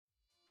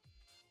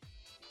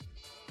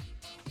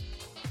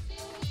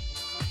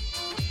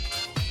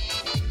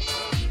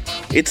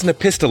It's an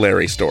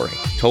epistolary story,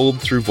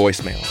 told through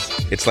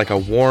voicemails. It's like a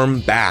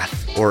warm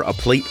bath or a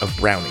plate of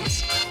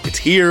brownies. It's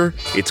here,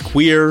 it's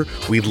queer,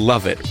 we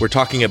love it. We're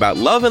talking about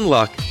Love and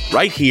Luck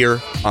right here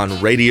on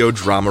Radio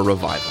Drama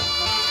Revival.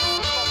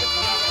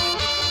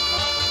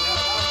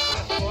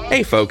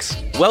 Hey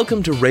folks,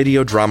 welcome to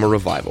Radio Drama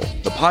Revival,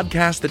 the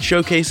podcast that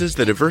showcases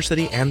the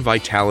diversity and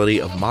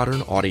vitality of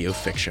modern audio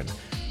fiction.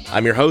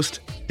 I'm your host,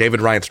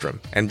 David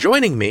Reinstrom, and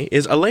joining me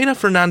is Elena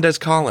Fernández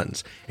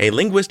Collins, a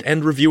linguist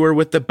and reviewer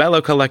with the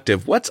Bello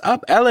Collective. What's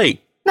up,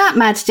 Ellie? Not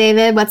much,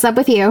 David. What's up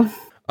with you?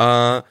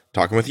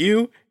 Talking with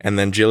you, and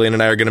then Jillian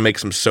and I are going to make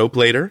some soap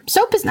later.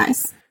 Soap is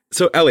nice.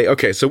 So, Ellie,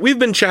 okay, so we've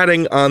been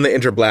chatting on the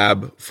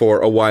Interblab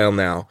for a while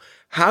now.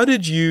 How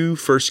did you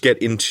first get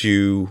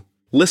into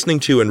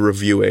listening to and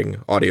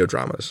reviewing audio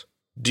dramas?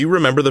 Do you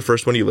remember the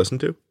first one you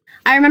listened to?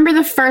 I remember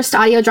the first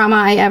audio drama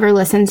I ever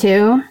listened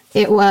to.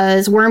 It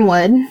was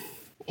Wormwood.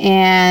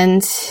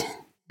 And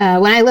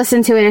when I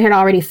listened to it, it had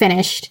already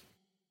finished.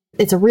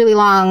 It's a really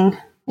long,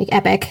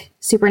 epic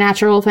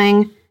supernatural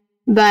thing.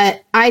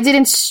 But I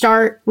didn't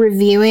start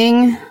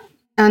reviewing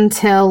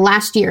until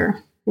last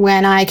year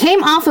when I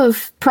came off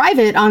of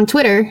private on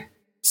Twitter,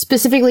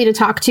 specifically to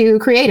talk to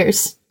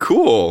creators.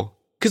 Cool.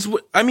 Because,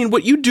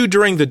 what you do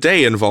during the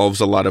day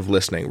involves a lot of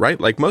listening, right?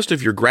 Like, most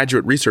of your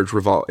graduate research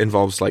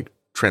involves,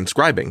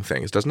 transcribing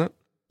things, doesn't it?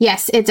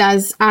 Yes, it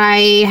does.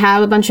 I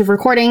have a bunch of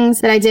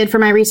recordings that I did for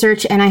my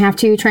research, and I have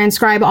to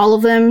transcribe all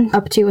of them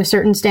up to a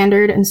certain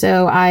standard, and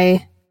so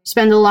I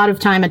spend a lot of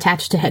time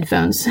attached to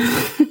headphones.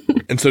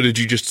 And so did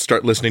you just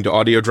start listening to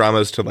audio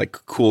dramas to,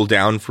 cool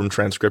down from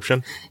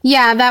transcription?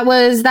 Yeah, that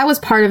was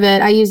part of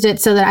it. I used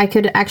it so that I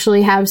could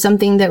actually have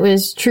something that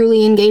was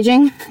truly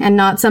engaging and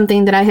not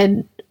something that I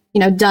had,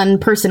 done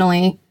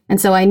personally.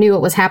 And so I knew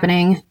what was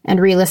happening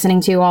and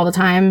re-listening to all the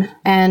time.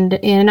 And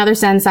in another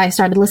sense, I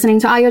started listening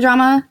to audio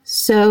drama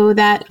so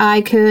that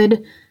I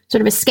could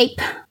sort of escape.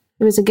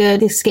 It was a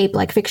good escape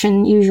like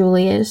fiction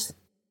usually is.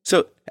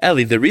 So,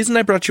 Ellie, the reason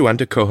I brought you on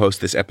to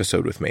co-host this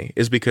episode with me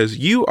is because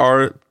you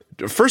are,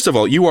 first of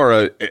all, you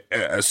are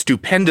a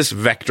stupendous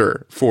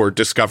vector for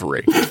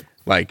discovery.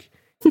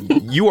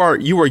 You are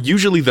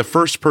usually the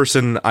first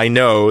person I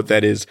know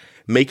that is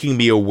making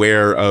me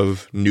aware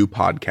of new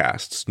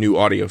podcasts, new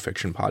audio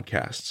fiction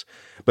podcasts.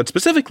 But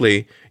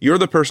specifically, you're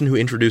the person who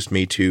introduced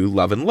me to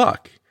Love and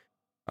Luck.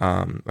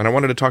 And I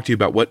wanted to talk to you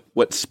about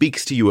what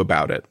speaks to you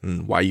about it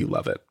and why you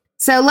love it.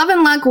 So Love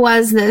and Luck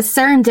was the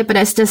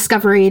serendipitous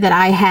discovery that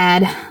I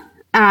had.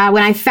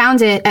 When I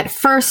found it, at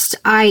first,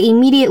 I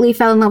immediately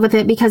fell in love with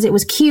it because it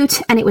was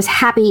cute and it was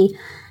happy.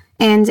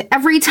 And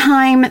every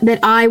time that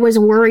I was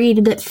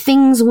worried that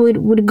things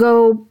would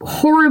go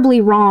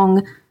horribly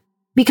wrong,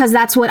 because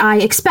that's what I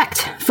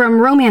expect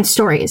from romance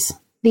stories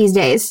these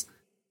days,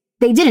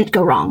 they didn't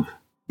go wrong.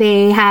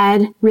 They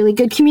had really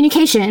good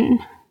communication.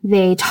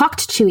 They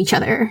talked to each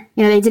other.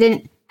 They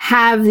didn't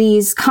have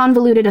these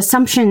convoluted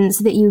assumptions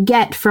that you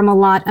get from a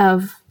lot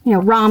of,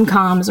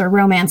 rom-coms or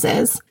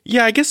romances.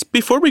 Yeah, I guess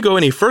before we go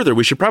any further,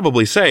 we should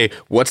probably say,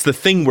 what's the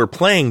thing we're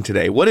playing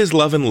today? What is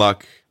Love and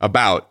Luck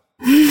about?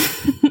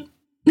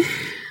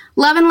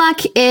 Love and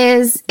Luck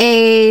is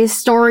a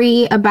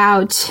story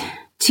about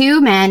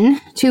two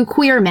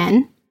queer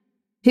men,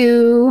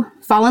 who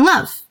fall in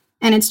love.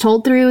 And it's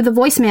told through the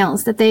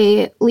voicemails that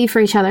they leave for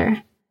each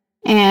other.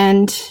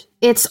 And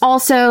it's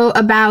also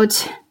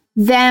about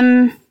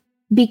them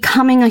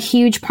becoming a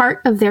huge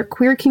part of their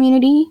queer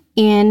community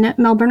in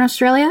Melbourne,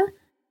 Australia,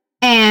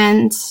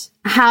 and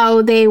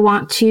how they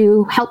want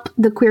to help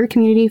the queer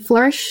community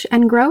flourish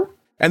and grow.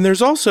 And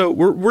there's also,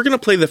 we're going to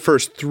play the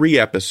first 3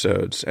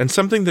 episodes, and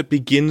something that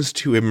begins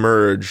to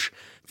emerge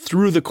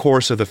through the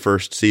course of the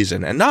first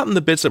season, and not in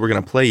the bits that we're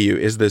going to play you,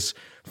 is this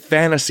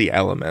fantasy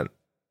element.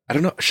 I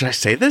don't know, should I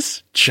say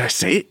this? Should I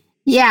say it?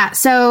 Yeah,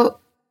 so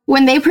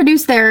when they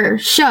produce their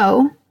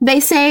show, they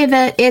say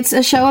that it's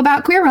a show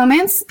about queer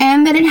romance,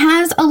 and that it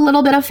has a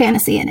little bit of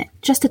fantasy in it,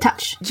 just a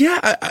touch.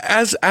 Yeah,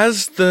 as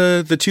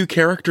the two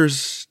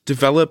characters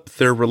develop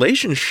their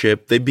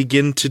relationship, they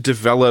begin to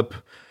develop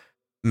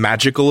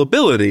magical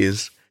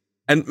abilities.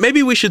 And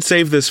maybe we should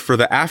save this for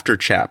the after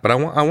chat, but I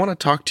want to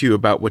talk to you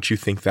about what you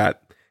think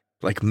that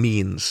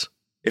means,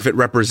 if it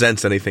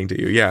represents anything to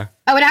you. Yeah.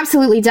 Oh, it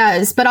absolutely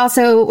does. But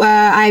also,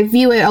 I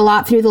view it a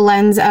lot through the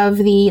lens of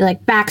the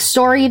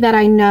backstory that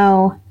I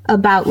know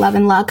about Love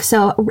and Luck.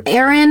 So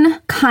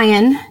Aaron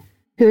Kyan,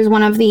 who is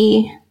one of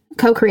the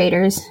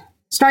co-creators,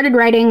 started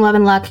writing Love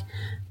and Luck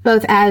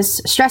both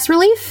as stress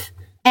relief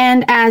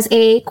and as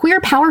a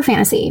queer power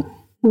fantasy,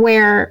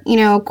 where,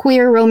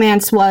 queer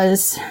romance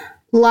was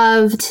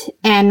loved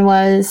and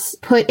was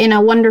put in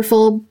a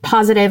wonderful,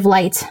 positive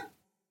light,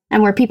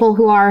 and where people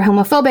who are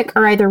homophobic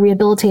are either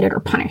rehabilitated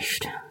or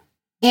punished.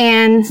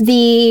 And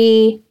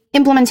the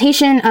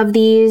implementation of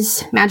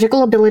these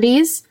magical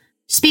abilities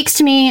speaks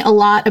to me a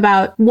lot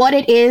about what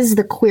it is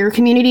the queer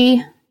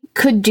community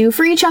could do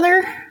for each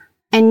other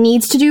and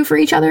needs to do for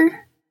each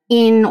other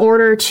in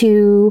order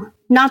to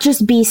not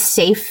just be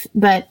safe,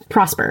 but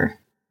prosper.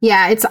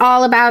 Yeah, it's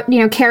all about,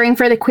 caring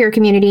for the queer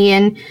community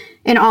and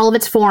in all of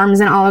its forms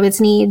and all of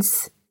its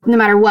needs. no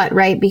matter what,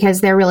 right?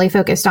 Because they're really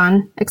focused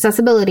on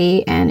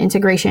accessibility and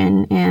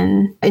integration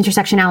and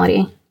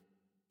intersectionality.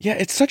 Yeah,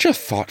 it's such a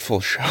thoughtful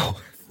show.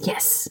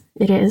 Yes,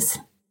 it is.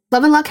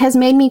 Love and Luck has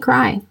made me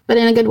cry, but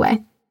in a good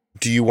way.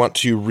 Do you want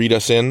to read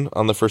us in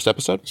on the first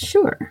episode?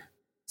 Sure.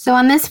 So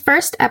on this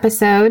first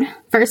episode,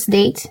 first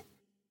date,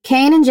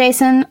 Kane and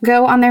Jason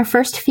go on their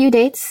first few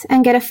dates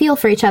and get a feel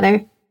for each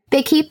other.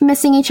 They keep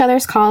missing each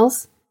other's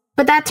calls,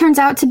 but that turns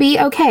out to be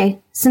okay,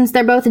 since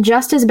they're both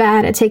just as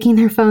bad at taking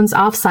their phones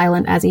off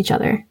silent as each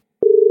other.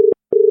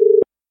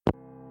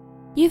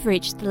 You've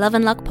reached the Love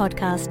and Luck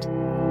podcast.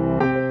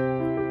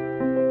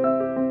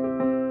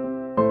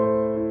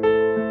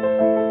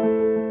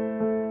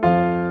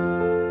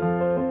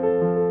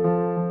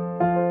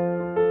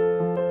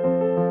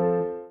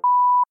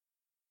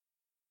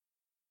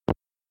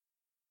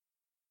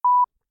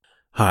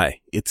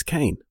 Hi, it's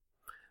Kane.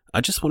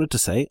 I just wanted to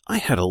say I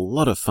had a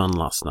lot of fun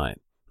last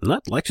night, and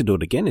I'd like to do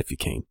it again if you're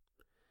keen.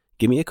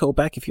 Give me a call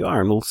back if you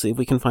are, and we'll see if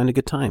we can find a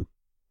good time.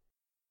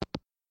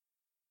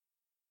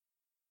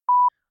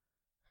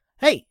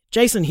 Hey,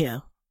 Jason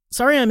here.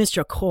 Sorry I missed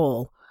your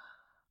call.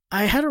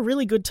 I had a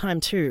really good time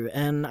too,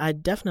 and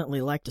I'd definitely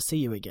like to see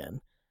you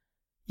again.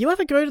 You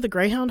ever go to the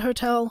Greyhound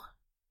Hotel?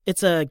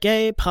 It's a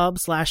gay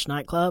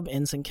pub/nightclub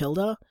in St.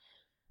 Kilda.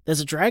 There's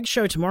a drag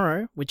show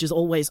tomorrow, which is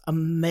always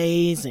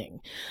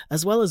amazing,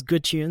 as well as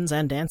good tunes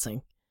and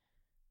dancing.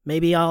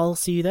 Maybe I'll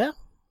see you there?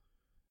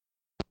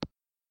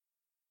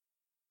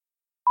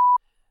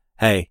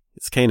 Hey,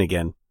 it's Kane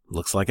again.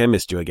 Looks like I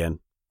missed you again.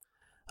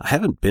 I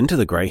haven't been to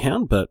the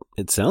Greyhound, but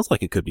it sounds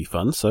like it could be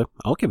fun, so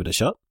I'll give it a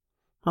shot.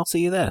 I'll see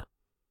you there.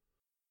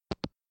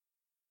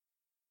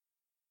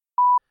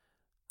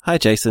 Hi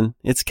Jason,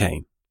 it's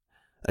Kane.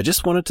 I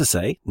just wanted to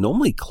say,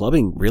 normally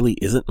clubbing really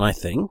isn't my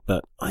thing,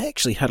 but I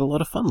actually had a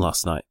lot of fun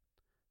last night.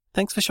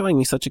 Thanks for showing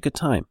me such a good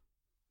time.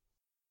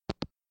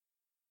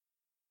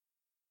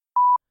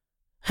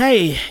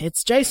 Hey,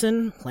 it's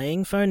Jason,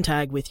 playing phone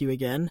tag with you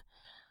again.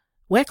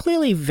 We're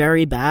clearly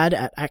very bad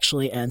at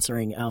actually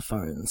answering our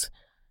phones.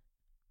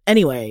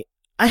 Anyway,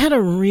 I had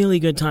a really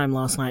good time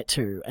last night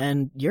too,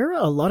 and you're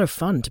a lot of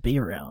fun to be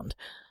around.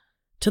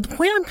 To the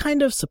point I'm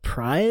kind of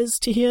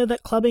surprised to hear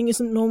that clubbing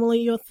isn't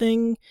normally your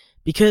thing,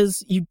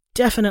 because you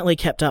definitely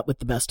kept up with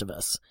the best of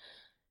us.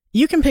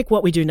 You can pick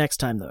what we do next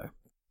time though.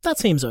 That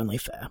seems only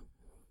fair.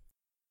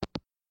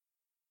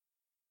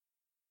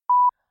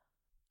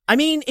 I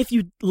mean, if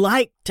you'd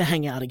like to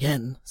hang out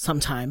again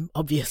sometime,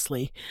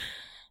 obviously.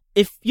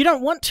 If you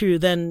don't want to,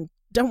 then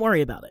don't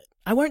worry about it.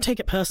 I won't take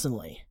it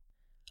personally.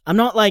 I'm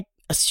not,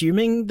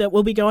 assuming that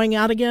we'll be going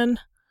out again.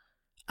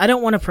 I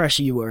don't want to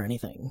pressure you or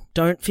anything.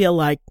 Don't feel,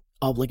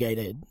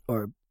 obligated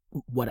or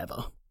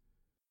whatever.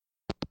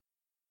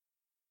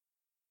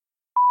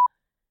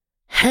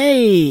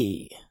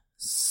 Hey!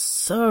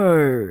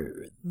 So,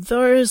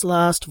 those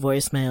last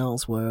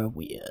voicemails were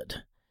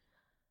weird.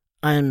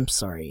 I'm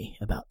sorry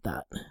about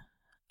that.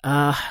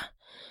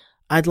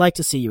 I'd like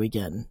to see you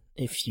again,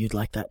 if you'd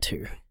like that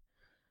too.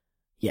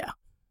 Yeah.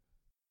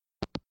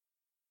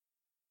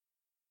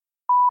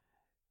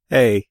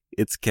 Hey,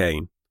 it's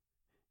Kane.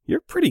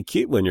 You're pretty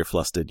cute when you're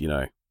flustered, you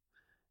know.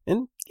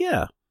 And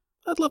yeah,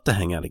 I'd love to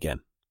hang out again.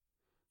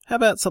 How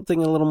about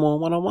something a little more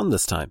one-on-one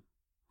this time?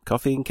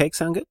 Coffee and cake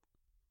sound good?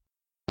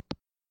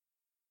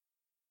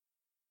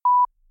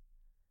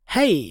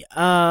 Hey,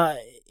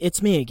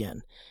 it's me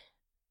again.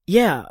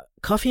 Yeah,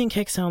 coffee and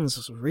cake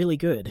sounds really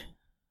good.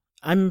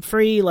 I'm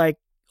free,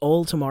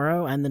 all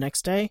tomorrow and the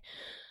next day,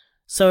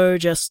 so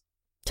just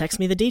text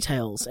me the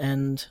details,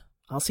 and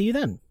I'll see you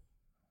then.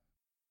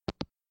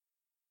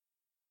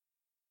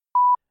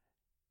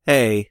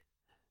 Hey,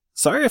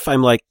 sorry if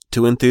I'm,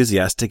 too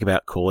enthusiastic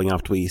about calling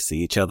after we see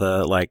each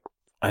other.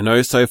 I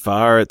know so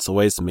far it's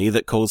always me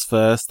that calls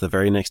first, the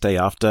very next day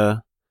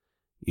after,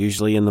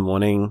 usually in the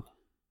morning,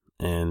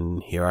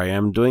 and here I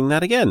am doing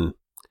that again.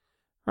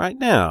 Right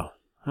now.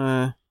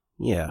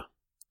 Yeah.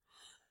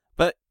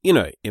 But,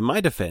 in my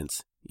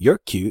defense, you're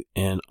cute,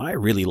 and I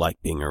really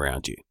like being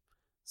around you.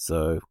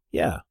 So,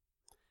 yeah.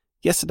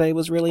 Yesterday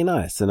was really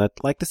nice, and I'd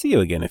like to see you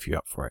again if you're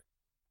up for it.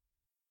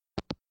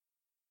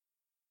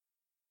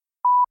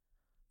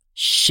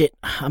 Shit,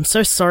 I'm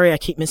so sorry I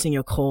keep missing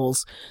your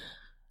calls.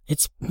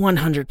 It's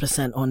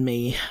 100% on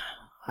me.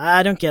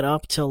 I don't get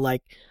up till,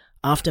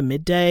 after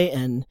midday,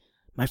 and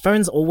my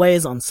phone's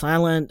always on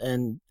silent,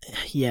 and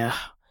yeah,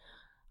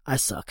 I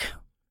suck.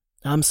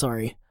 I'm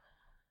sorry.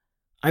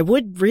 I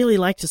would really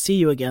like to see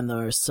you again,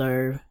 though,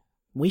 so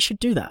we should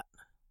do that.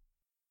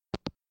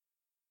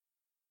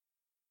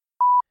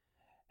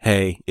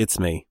 Hey, it's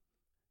me.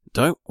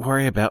 Don't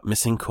worry about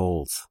missing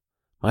calls.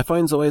 My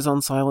phone's always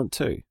on silent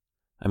too.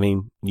 I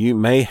mean, you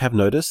may have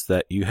noticed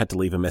that you had to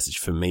leave a message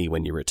for me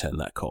when you returned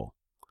that call.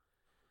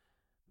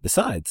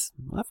 Besides,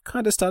 I've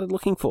kind of started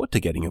looking forward to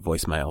getting your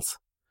voicemails,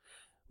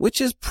 which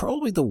is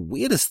probably the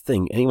weirdest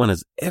thing anyone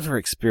has ever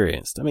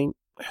experienced. I mean,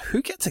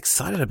 who gets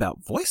excited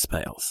about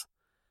voicemails?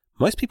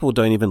 Most people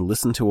don't even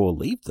listen to or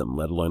leave them,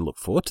 let alone look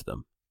forward to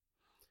them.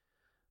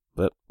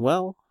 But,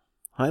 well,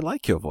 I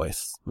like your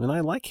voice, and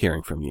I like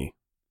hearing from you.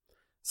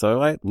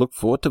 So I look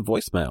forward to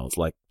voicemails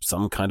like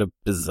some kind of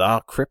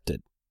bizarre cryptid.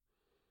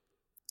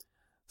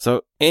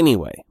 So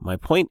anyway, my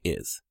point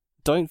is,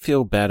 don't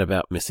feel bad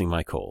about missing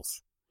my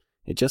calls.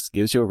 It just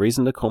gives you a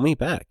reason to call me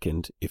back,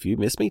 and if you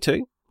miss me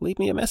too, leave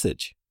me a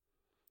message.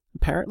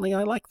 Apparently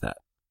I like that.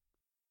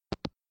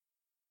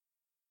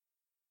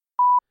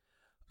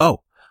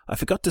 Oh, I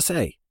forgot to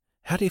say,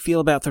 how do you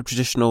feel about the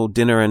traditional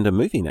dinner and a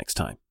movie next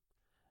time?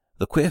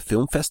 The Queer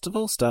Film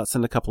Festival starts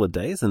in a couple of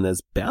days, and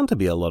there's bound to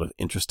be a lot of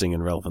interesting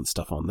and relevant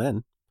stuff on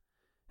then.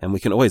 And we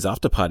can always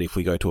after-party if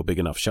we go to a big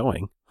enough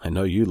showing. I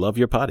know you love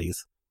your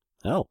parties.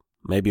 Oh,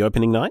 maybe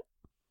opening night?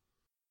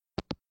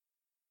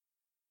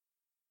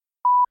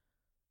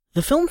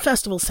 The film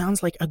festival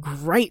sounds like a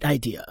great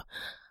idea.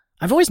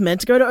 I've always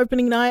meant to go to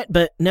opening night,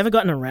 but never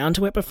gotten around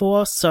to it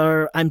before,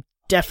 so I'm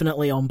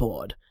definitely on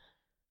board.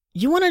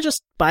 You want to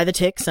just buy the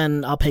tickets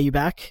and I'll pay you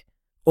back?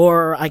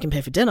 Or I can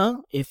pay for dinner,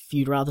 if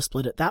you'd rather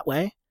split it that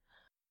way.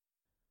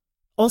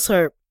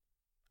 Also,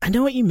 I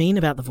know what you mean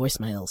about the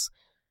voicemails.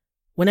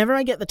 Whenever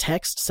I get the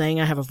text saying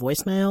I have a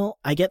voicemail,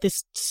 I get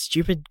this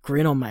stupid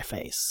grin on my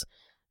face,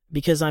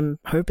 because I'm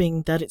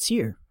hoping that it's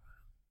you.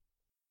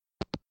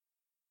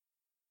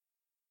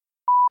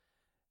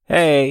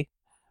 Hey,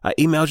 I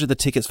emailed you the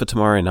tickets for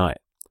tomorrow night.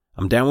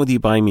 I'm down with you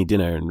buying me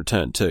dinner in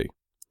return too.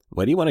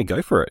 Where do you want to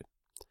go for it?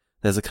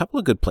 There's a couple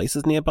of good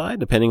places nearby,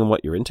 depending on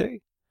what you're into.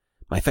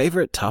 My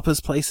favourite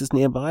tapas place is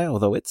nearby,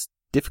 although it's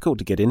difficult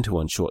to get into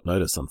on short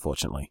notice,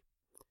 unfortunately.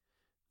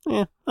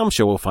 I'm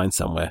sure we'll find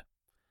somewhere.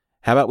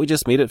 How about we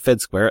just meet at Fed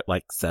Square at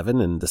like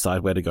 7 and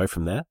decide where to go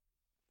from there?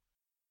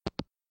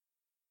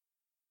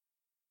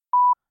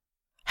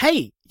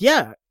 Hey,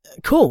 yeah,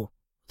 cool.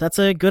 That's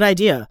a good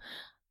idea.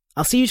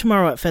 I'll see you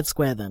tomorrow at Fed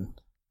Square then.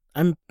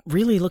 I'm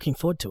really looking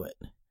forward to it.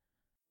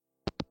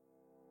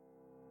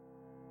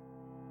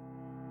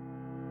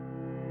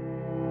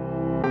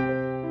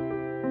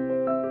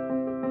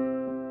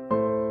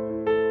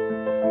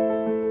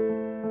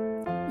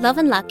 Love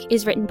and Luck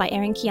is written by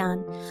Erin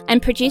Kian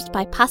and produced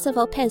by Pasa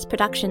Volpez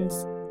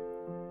Productions.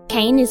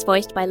 Kane is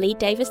voiced by Lee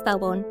Davis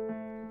Thelborn.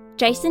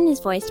 Jason is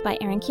voiced by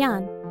Erin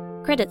Kian.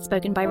 Credits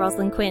spoken by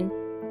Rosalind Quinn.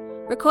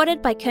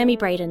 Recorded by Kermie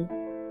Braden.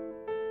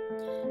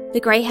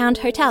 The Greyhound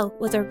Hotel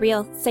was a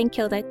real St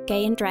Kilda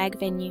gay and drag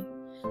venue,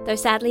 though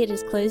sadly it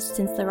is closed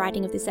since the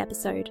writing of this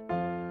episode.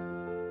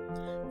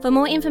 For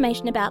more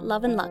information about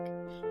Love and Luck,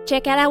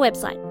 check out our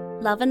website,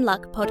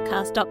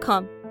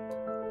 loveandluckpodcast.com.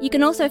 You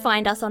can also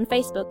find us on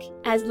Facebook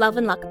as Love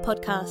and Luck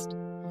Podcast,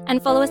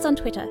 and follow us on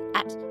Twitter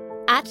at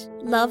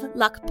Love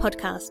Luck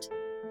Podcast.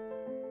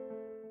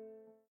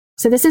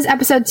 So this is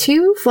episode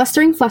 2,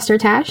 Flustering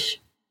Flustertash.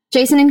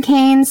 Jason and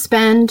Kane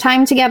spend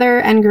time together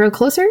and grow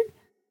closer,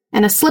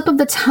 and a slip of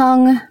the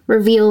tongue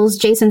reveals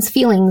Jason's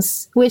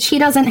feelings, which he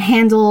doesn't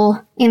handle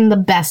in the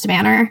best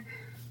manner.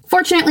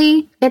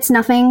 Fortunately, it's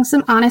nothing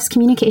some honest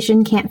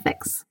communication can't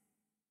fix.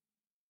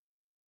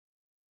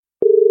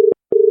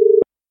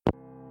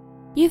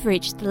 You've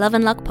reached the Love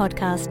and Luck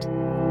Podcast.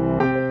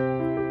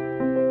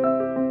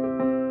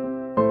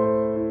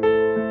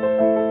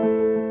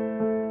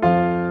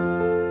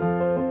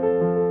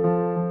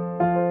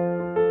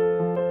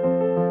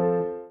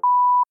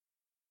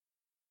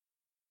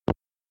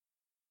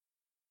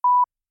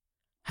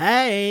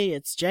 Hey,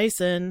 it's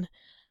Jason.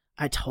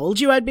 I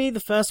told you I'd be the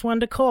first one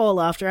to call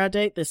after our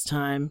date this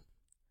time.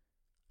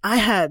 I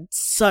had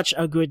such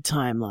a good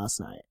time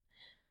last night.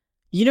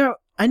 You know,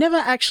 I never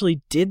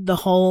actually did the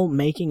whole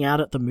making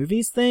out at the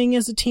movies thing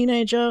as a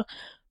teenager,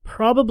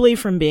 probably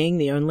from being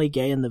the only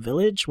gay in the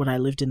village when I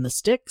lived in the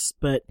sticks,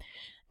 but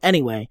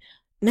anyway,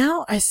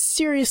 now I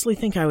seriously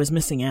think I was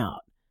missing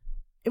out.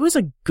 It was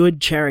a good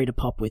cherry to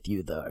pop with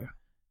you, though.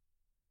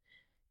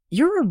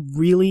 You're a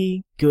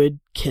really good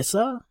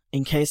kisser,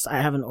 in case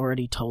I haven't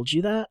already told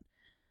you that.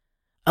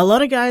 A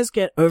lot of guys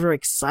get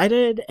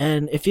overexcited,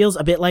 and it feels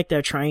a bit like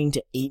they're trying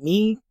to eat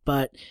me,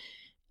 but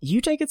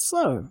you take it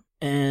slow.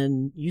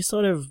 And you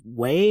sort of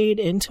wade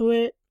into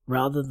it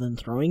rather than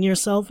throwing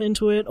yourself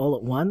into it all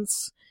at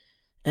once.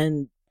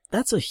 And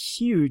that's a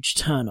huge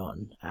turn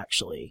on,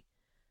 actually.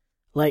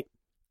 Like,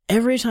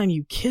 every time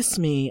you kiss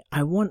me,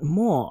 I want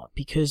more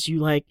because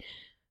you,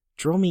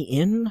 draw me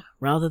in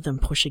rather than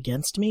push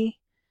against me.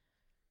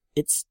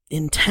 It's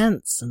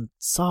intense and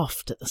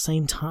soft at the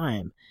same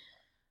time.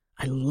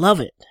 I love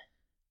it.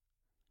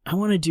 I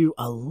want to do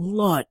a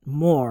lot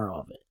more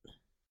of it.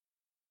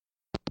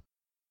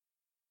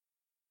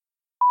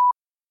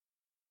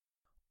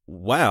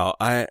 Wow,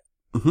 I'd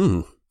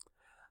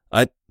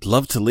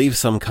love to leave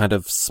some kind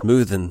of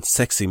smooth and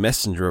sexy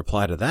messenger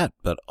reply to that,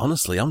 but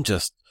honestly,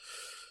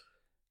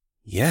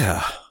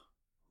 yeah,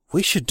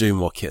 we should do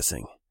more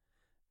kissing.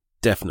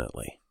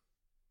 Definitely.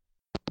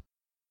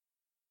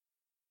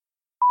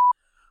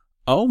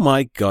 Oh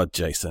my god,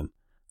 Jason.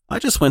 I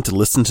just went to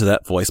listen to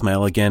that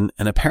voicemail again,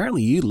 and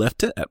apparently you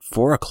left it at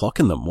 4 o'clock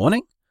in the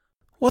morning?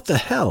 What the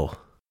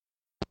hell?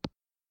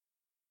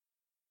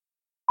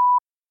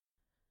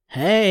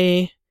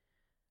 Hey.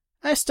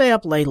 I stay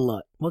up late a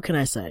lot, what can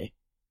I say?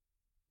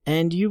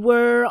 And you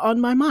were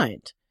on my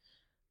mind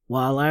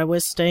while I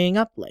was staying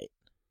up late,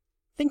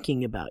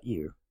 thinking about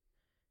you.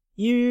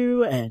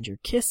 You and your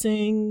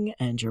kissing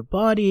and your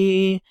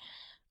body,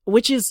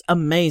 which is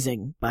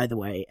amazing, by the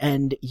way,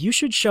 and you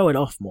should show it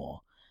off more.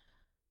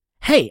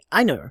 Hey,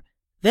 I know.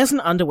 There's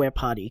an underwear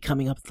party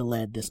coming up at the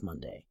Lead this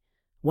Monday.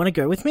 Want to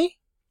go with me?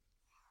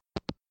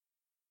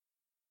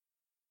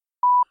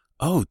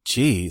 Oh,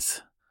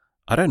 geez.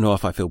 I don't know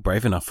if I feel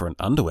brave enough for an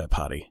underwear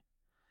party.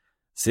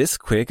 Cis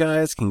queer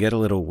guys can get a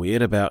little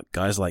weird about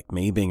guys like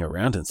me being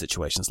around in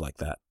situations like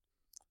that.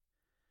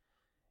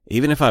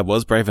 Even if I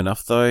was brave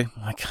enough, though,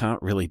 I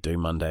can't really do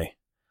Monday.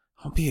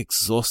 I'll be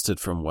exhausted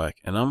from work,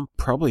 and I'm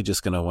probably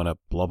just going to want to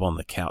blob on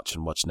the couch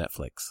and watch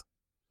Netflix.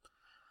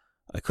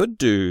 I could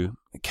do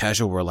a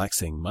casual,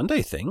 relaxing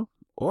Monday thing,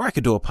 or I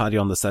could do a party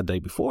on the Saturday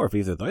before if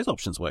either of those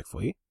options work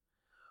for you.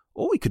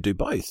 Or we could do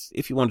both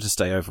if you wanted to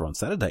stay over on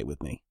Saturday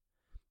with me.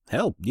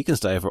 Hell, you can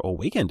stay over all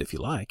weekend if you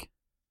like.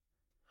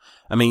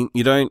 I mean,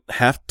 you don't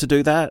have to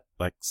do that,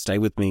 like stay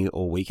with me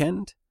all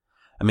weekend.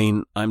 I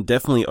mean, I'm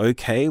definitely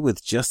okay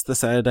with just the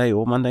Saturday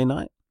or Monday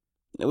night.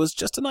 It was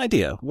just an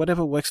idea.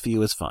 Whatever works for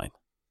you is fine.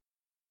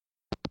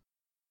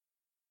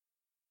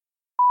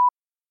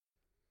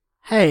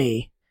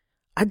 Hey,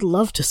 I'd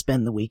love to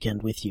spend the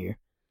weekend with you.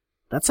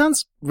 That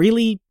sounds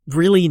really,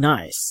 really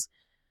nice.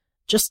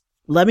 Just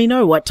let me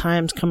know what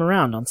times come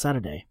around on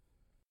Saturday.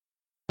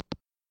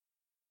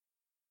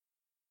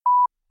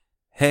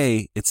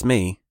 Hey, it's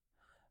me.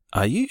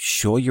 Are you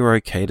sure you're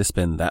okay to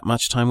spend that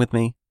much time with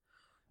me?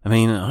 I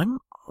mean, I'm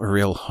a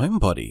real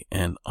homebody,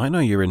 and I know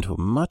you're into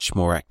much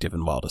more active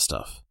and wilder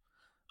stuff.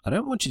 I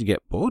don't want you to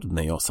get bored with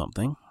me or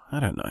something.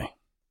 I don't know.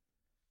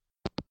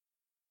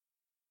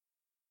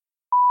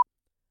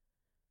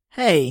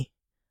 Hey,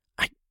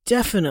 I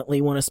definitely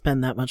want to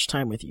spend that much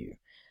time with you.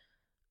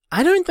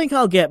 I don't think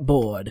I'll get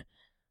bored.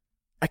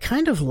 I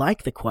kind of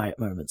like the quiet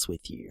moments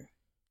with you.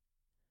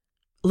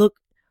 Look,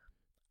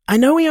 I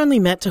know we only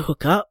met to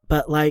hook up,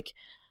 but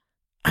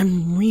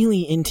I'm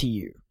really into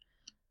you.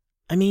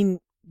 I mean,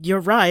 you're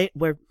right,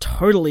 we're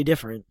totally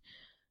different.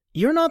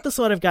 You're not the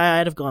sort of guy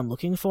I'd have gone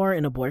looking for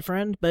in a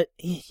boyfriend, but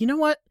you know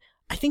what?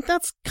 I think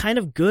that's kind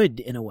of good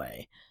in a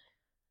way.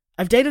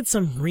 I've dated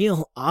some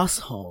real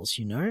assholes,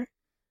 you know?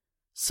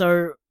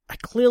 So I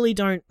clearly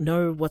don't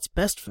know what's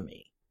best for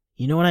me.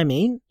 You know what I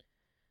mean?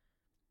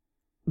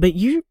 But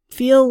you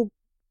feel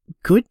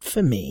good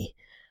for me.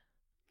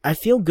 I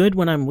feel good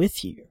when I'm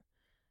with you.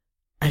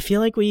 I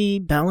feel like we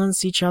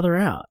balance each other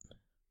out.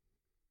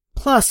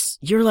 Plus,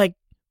 you're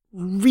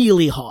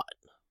really hot.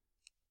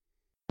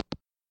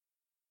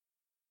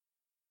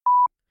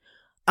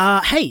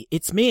 Hey,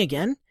 it's me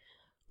again.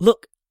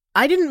 Look,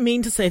 I didn't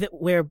mean to say that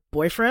we're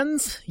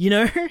boyfriends, you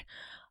know?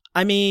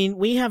 I mean,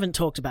 we haven't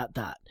talked about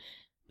that.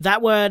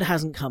 That word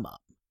hasn't come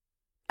up.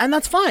 And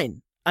that's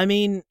fine. I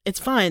mean, it's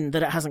fine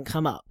that it hasn't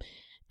come up.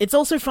 It's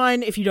also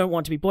fine if you don't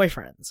want to be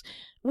boyfriends.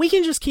 We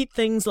can just keep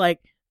things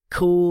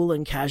cool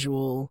and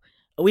casual.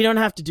 We don't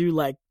have to do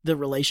the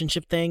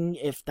relationship thing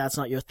if that's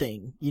not your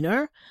thing, you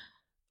know?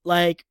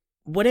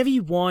 Whatever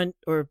you want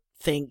or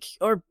think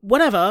or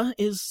whatever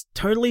is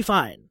totally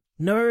fine.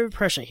 No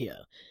pressure here.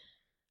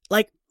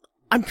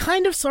 I'm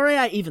kind of sorry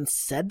I even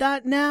said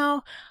that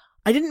now.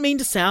 I didn't mean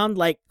to sound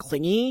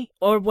clingy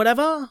or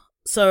whatever.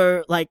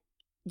 So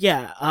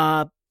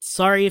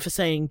sorry for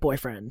saying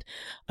boyfriend.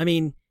 I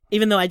mean,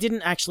 even though I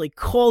didn't actually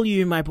call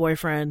you my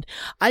boyfriend,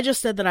 I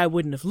just said that I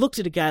wouldn't have looked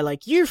at a guy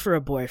like you for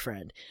a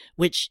boyfriend,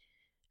 which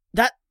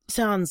that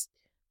sounds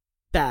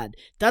bad.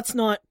 That's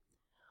not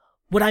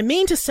what I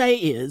mean to say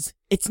is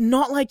it's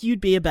not like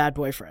you'd be a bad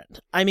boyfriend.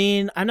 I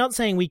mean, I'm not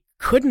saying we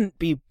couldn't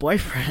be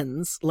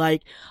boyfriends.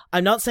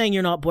 I'm not saying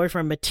you're not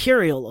boyfriend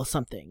material or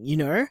something, you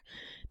know?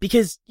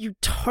 Because you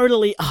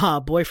totally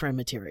are boyfriend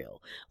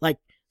material.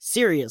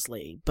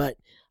 Seriously. But,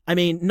 I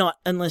mean, not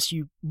unless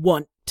you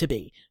want to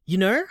be, you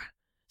know?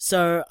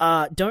 So,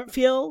 don't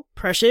feel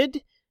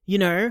pressured, you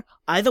know?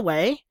 Either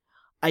way,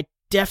 I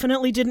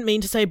definitely didn't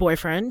mean to say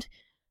boyfriend.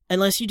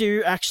 Unless you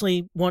do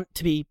actually want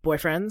to be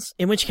boyfriends,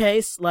 in which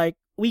case,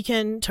 we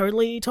can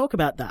totally talk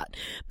about that.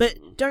 But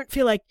don't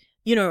feel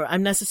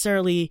I'm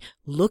necessarily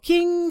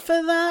looking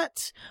for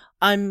that.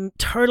 I'm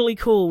totally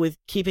cool with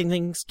keeping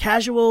things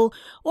casual,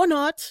 or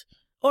not,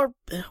 or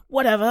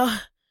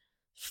whatever.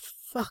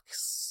 Fuck,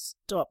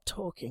 stop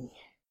talking.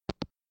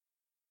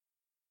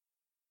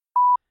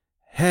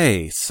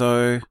 Hey,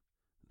 so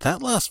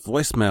that last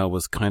voicemail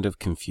was kind of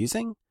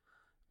confusing.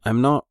 I'm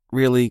not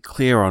really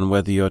clear on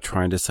whether you're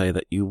trying to say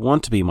that you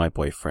want to be my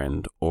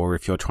boyfriend, or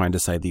if you're trying to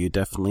say that you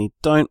definitely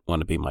don't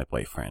want to be my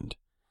boyfriend.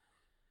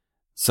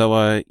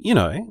 So,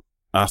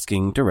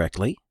 asking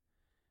directly,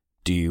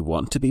 do you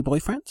want to be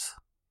boyfriends?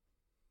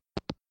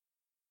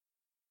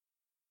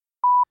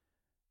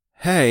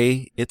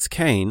 Hey, it's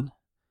Kane.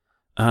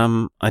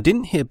 I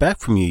didn't hear back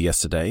from you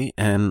yesterday,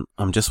 and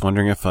I'm just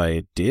wondering if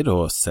I did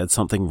or said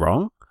something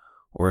wrong,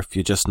 or if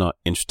you're just not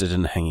interested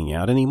in hanging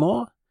out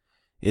anymore.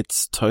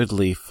 It's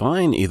totally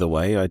fine either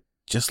way, I'd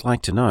just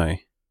like to know.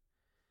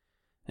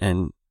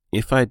 And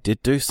if I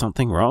did do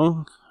something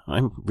wrong,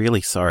 I'm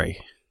really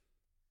sorry.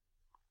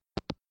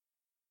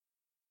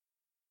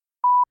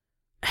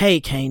 Hey,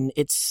 Kane,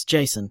 it's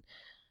Jason.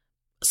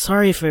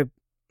 Sorry for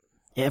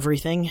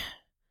everything.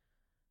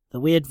 The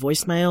weird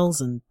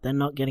voicemails and then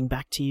not getting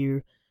back to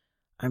you.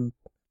 I'm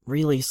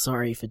really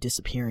sorry for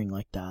disappearing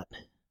like that.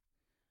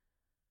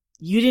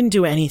 You didn't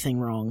do anything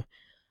wrong.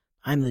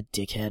 I'm the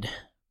dickhead.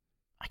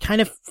 I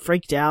kind of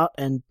freaked out,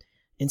 and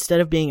instead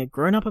of being a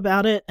grown-up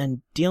about it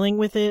and dealing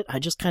with it, I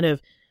just kind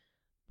of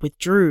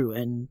withdrew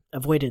and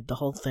avoided the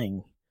whole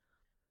thing.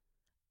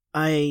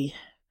 I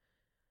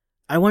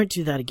won't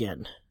do that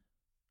again.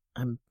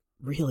 I'm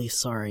really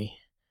sorry.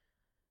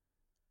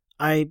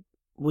 I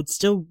would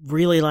still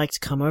really like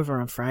to come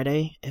over on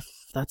Friday, if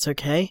that's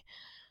okay.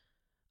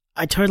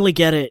 I totally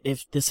get it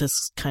if this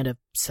has kind of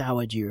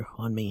soured you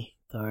on me,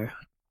 though.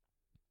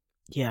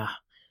 Yeah.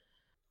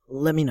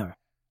 Let me know.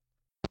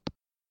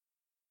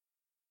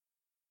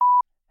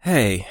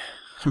 Hey,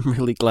 I'm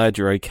really glad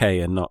you're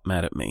okay and not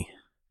mad at me.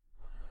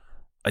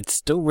 I'd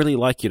still really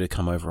like you to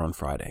come over on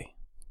Friday.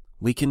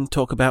 We can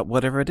talk about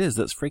whatever it is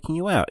that's freaking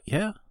you out,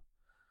 yeah?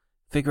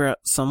 Figure out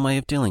some way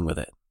of dealing with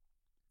it.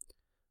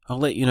 I'll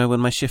let you know when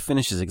my shift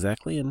finishes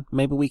exactly, and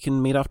maybe we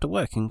can meet after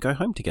work and go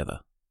home together.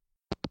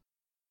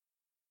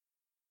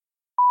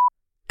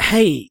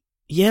 Hey,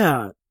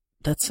 yeah,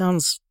 that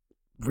sounds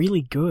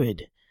really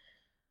good.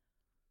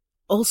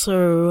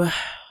 Also,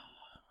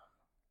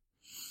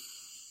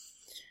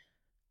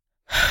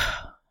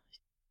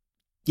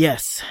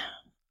 yes,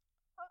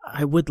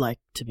 I would like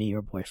to be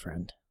your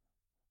boyfriend.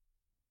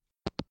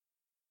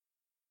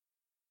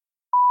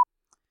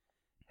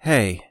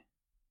 Hey,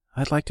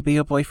 I'd like to be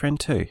your boyfriend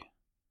too.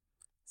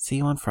 See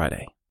you on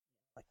Friday.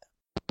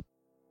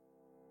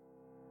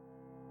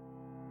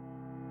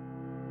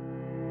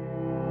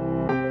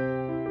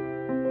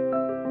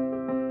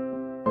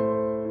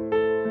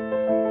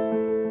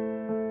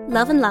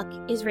 Love and Luck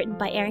is written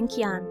by Erin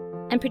Kian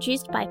and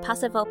produced by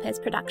Paso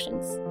Volpez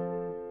Productions.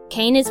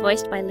 Kane is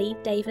voiced by Lee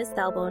Davis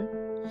Thalborn.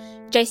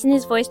 Jason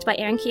is voiced by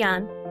Erin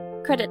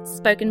Kian. Credits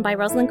spoken by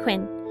Rosalind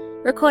Quinn.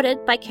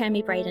 Recorded by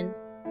Kermie Braden.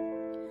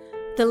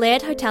 The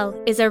Laird Hotel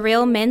is a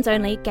real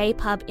men's-only gay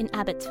pub in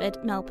Abbotsford,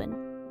 Melbourne.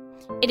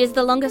 It is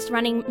the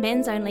longest-running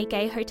men's-only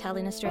gay hotel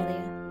in Australia.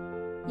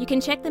 You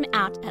can check them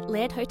out at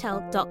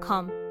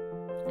lairdhotel.com.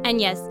 And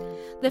yes,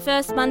 the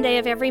first Monday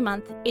of every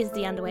month is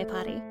the underwear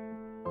party.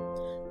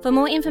 For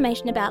more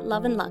information about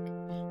Love and Luck,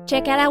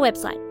 check out our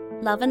website,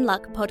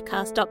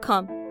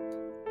 loveandluckpodcast.com.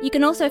 You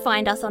can also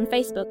find us on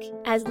Facebook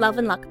as Love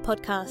and Luck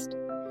Podcast,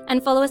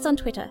 and follow us on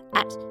Twitter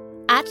at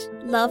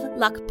Love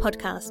Luck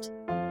Podcast.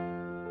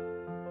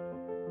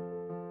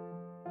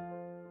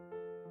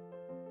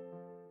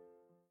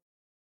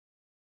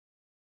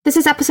 This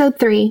is episode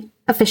 3,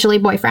 Officially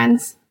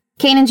Boyfriends.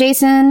 Kane and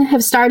Jason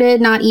have started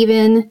not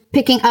even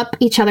picking up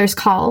each other's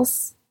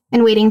calls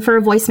and waiting for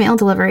a voicemail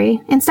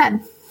delivery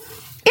instead.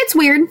 It's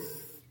weird,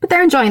 but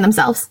they're enjoying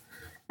themselves,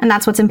 and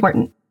that's what's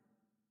important.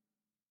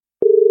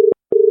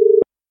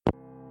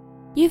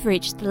 You've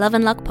reached the Love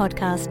and Luck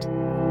Podcast.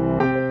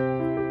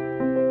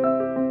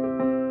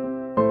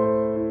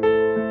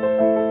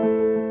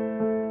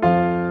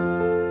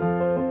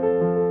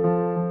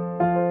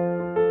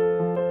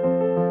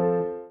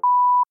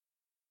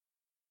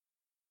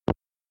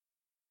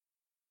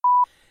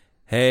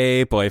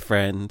 Hey,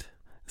 boyfriend.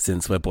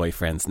 Since we're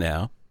boyfriends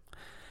now.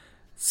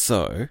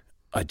 So,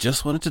 I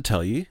just wanted to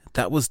tell you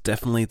that was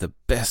definitely the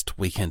best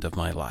weekend of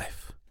my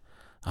life.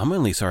 I'm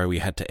only sorry we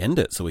had to end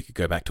it so we could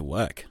go back to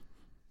work.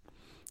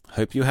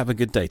 Hope you have a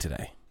good day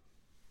today.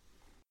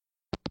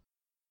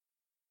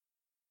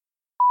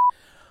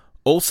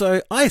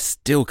 Also, I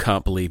still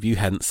can't believe you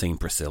hadn't seen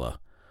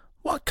Priscilla.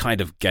 What kind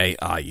of gay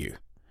are you?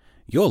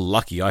 You're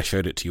lucky I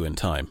showed it to you in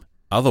time.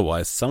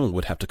 Otherwise, someone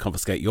would have to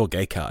confiscate your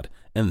gay card,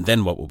 and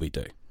then what will we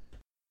do?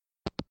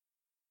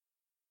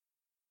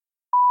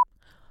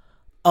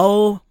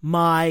 Oh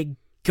my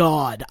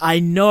god,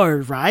 I know,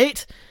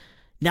 right?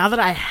 Now that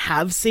I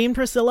have seen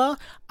Priscilla,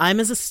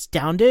 I'm as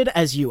astounded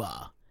as you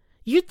are.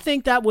 You'd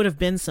think that would have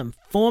been some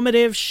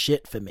formative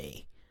shit for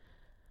me.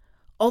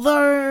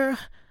 Although,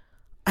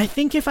 I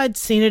think if I'd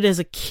seen it as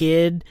a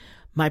kid,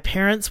 my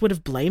parents would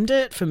have blamed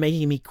it for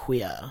making me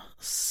queer.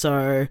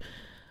 So,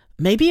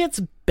 maybe it's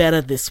better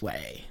this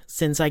way,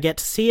 since I get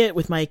to see it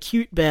with my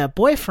cute bear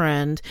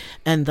boyfriend,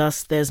 and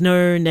thus there's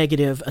no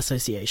negative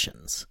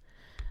associations.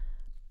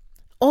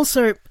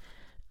 Also,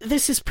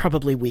 this is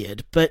probably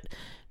weird, but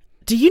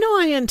do you know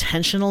I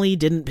intentionally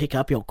didn't pick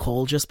up your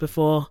call just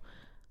before?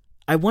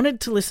 I wanted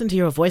to listen to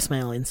your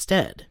voicemail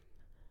instead.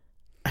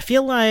 I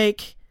feel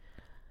about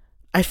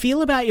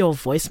your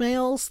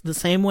voicemails the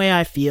same way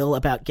I feel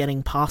about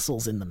getting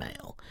parcels in the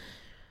mail.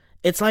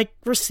 It's like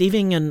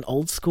receiving an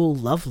old school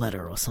love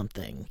letter or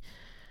something.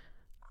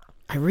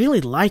 I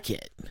really like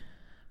it.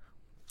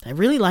 I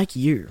really like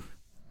you.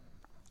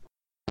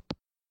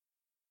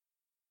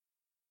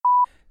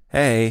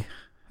 Hey,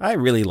 I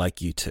really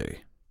like you too.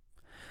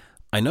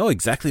 I know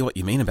exactly what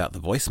you mean about the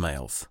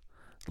voicemails.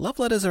 Love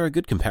letters are a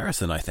good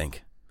comparison, I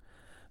think.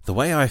 The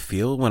way I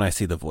feel when I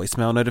see the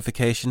voicemail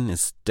notification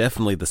is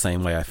definitely the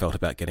same way I felt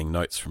about getting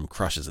notes from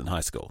crushes in high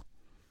school.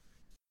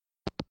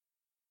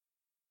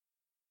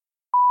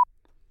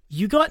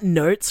 You got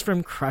notes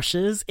from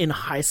crushes in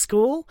high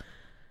school?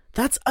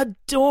 That's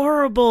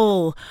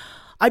adorable.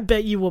 I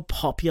bet you were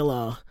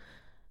popular.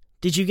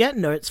 Did you get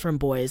notes from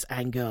boys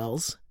and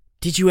girls?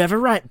 Did you ever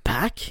write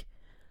back?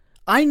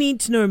 I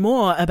need to know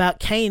more about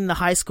Kane the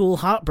high school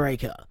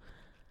heartbreaker.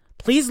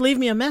 Please leave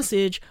me a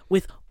message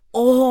with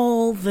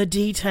all the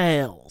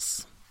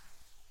details.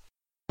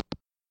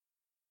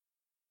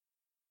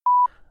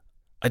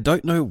 I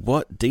don't know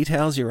what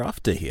details you're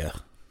after here.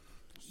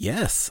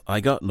 Yes,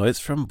 I got notes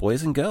from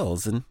boys and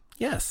girls, and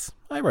yes,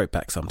 I wrote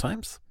back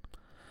sometimes.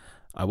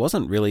 I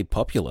wasn't really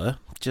popular,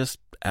 just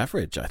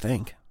average, I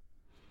think.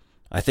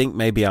 I think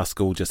maybe our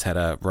school just had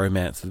a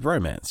romance with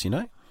romance, you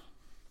know?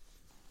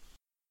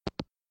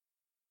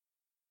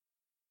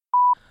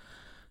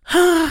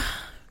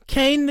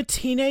 Kane the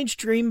teenage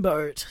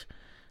dreamboat.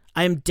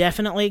 I am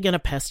definitely going to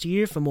pester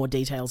you for more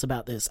details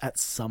about this at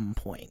some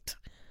point.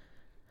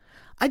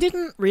 I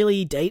didn't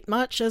really date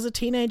much as a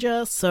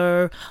teenager,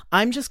 so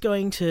I'm just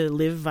going to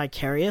live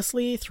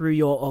vicariously through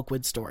your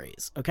awkward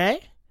stories, okay?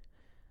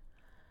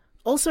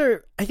 Also,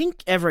 I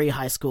think every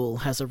high school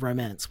has a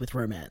romance with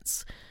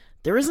romance.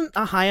 There isn't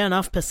a high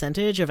enough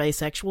percentage of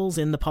asexuals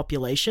in the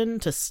population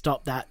to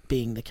stop that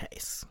being the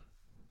case.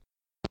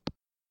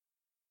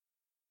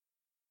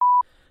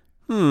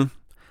 I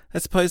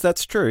suppose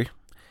that's true.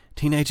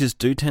 Teenagers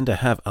do tend to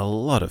have a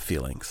lot of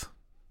feelings.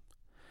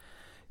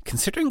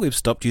 Considering we've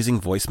stopped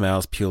using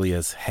voicemails purely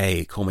as,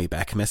 hey, call me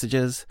back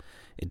messages,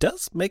 it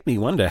does make me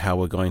wonder how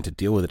we're going to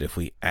deal with it if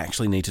we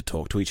actually need to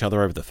talk to each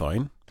other over the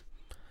phone.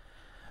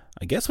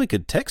 I guess we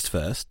could text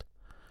first.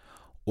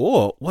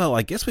 Or, well,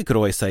 I guess we could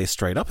always say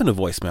straight up in a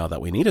voicemail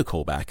that we need a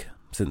call back,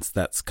 since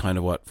that's kind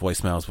of what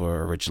voicemails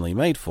were originally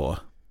made for.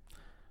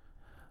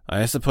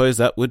 I suppose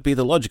that would be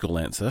the logical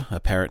answer,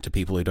 apparent to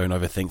people who don't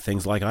overthink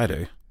things like I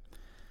do.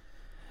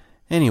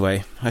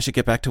 Anyway, I should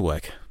get back to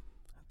work.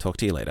 Talk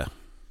to you later.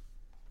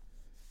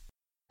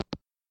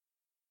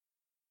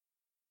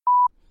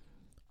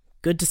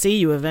 Good to see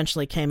you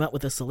eventually came up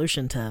with a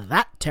solution to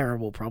that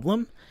terrible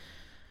problem.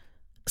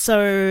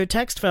 So,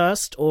 text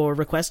first or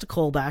request a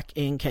callback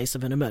in case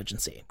of an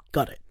emergency.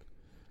 Got it.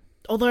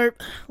 Although,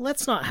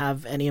 let's not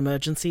have any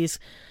emergencies.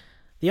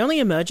 The only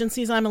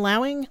emergencies I'm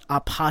allowing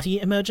are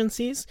party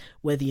emergencies,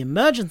 where the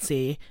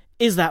emergency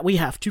is that we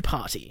have to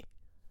party.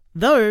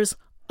 Those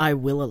I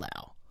will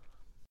allow.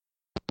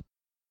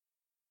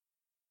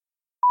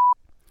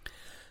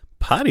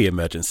 Party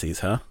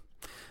emergencies, huh?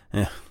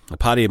 A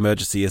party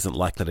emergency isn't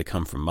likely to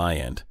come from my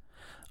end.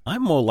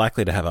 I'm more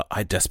likely to have a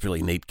I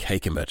desperately need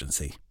cake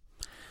emergency.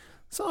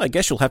 So I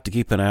guess you'll have to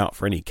keep an eye out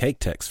for any cake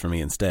texts from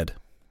me instead.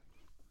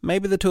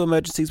 Maybe the two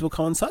emergencies will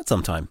coincide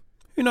sometime.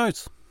 Who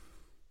knows?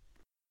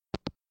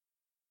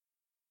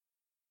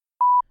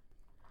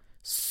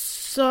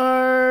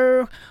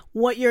 So,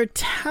 what you're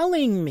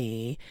telling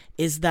me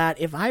is that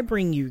if I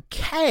bring you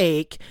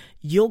cake,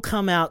 you'll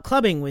come out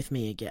clubbing with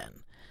me again.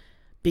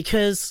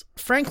 Because,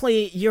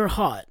 frankly, you're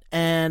hot,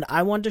 and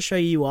I want to show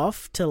you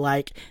off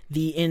to,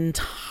 the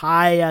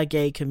entire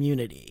gay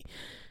community.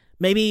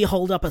 Maybe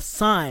hold up a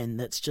sign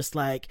that's just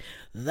like,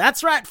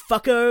 "That's right,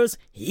 fuckos,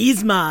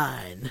 he's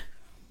mine."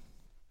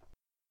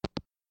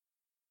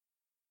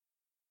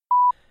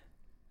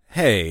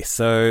 Hey,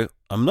 so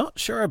I'm not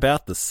sure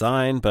about the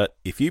sign, but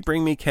if you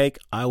bring me cake,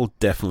 I will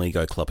definitely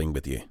go clubbing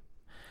with you.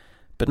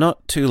 But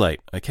not too late,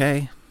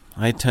 okay?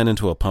 I turn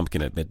into a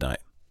pumpkin at midnight.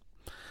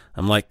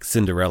 I'm like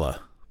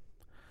Cinderella.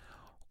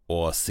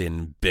 Or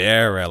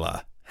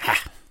Cinderella.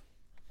 Ha!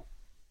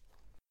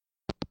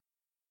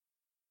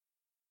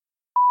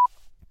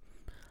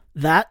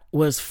 That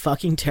was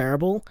fucking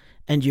terrible,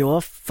 and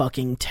you're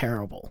fucking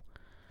terrible.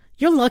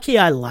 You're lucky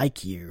I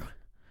like you.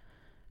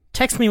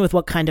 Text me with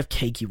what kind of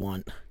cake you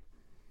want.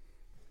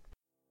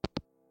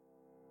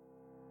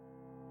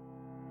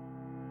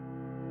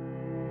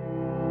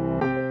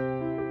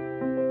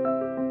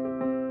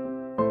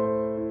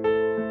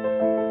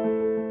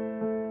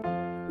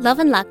 Love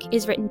and Luck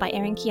is written by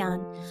Erin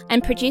Kian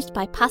and produced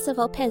by Paso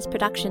Volpez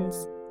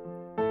Productions.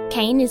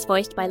 Kane is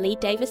voiced by Lee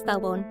Davis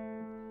Thelborn.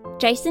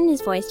 Jason is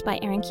voiced by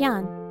Erin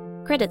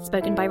Kian. Credits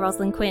spoken by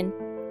Rosalind Quinn.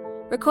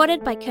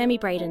 Recorded by Kermie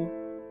Braden.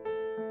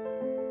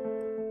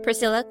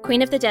 Priscilla,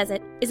 Queen of the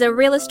Desert is a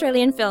real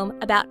Australian film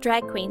about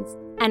drag queens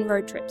and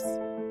road trips.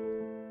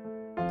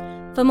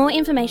 For more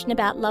information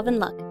about Love and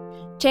Luck,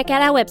 check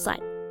out our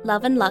website,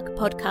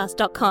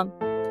 loveandluckpodcast.com.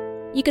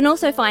 You can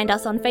also find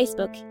us on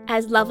Facebook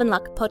as Love and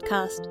Luck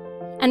Podcast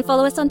and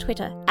follow us on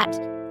Twitter at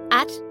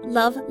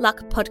Love Luck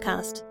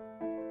Podcast.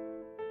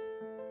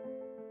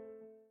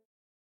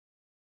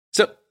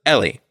 So,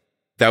 Ellie,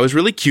 that was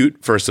really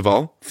cute, first of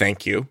all.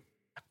 Thank you.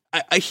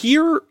 I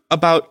hear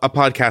about a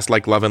podcast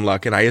like Love and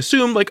Luck, and I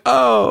assume,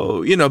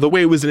 the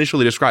way it was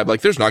initially described,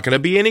 there's not going to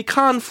be any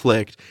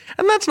conflict.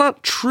 And that's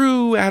not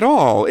true at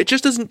all. It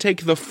just doesn't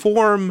take the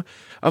form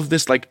of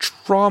this,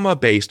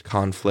 trauma-based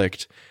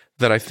conflict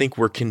that I think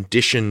we're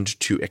conditioned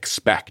to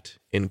expect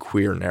in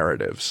queer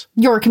narratives.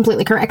 You're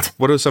completely correct.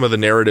 What are some of the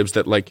narratives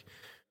that,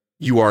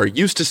 you are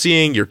used to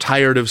seeing, you're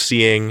tired of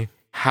seeing?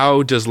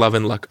 How does Love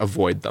and Luck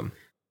avoid them?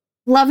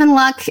 Love and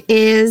Luck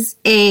is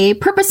a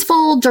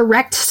purposeful,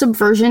 direct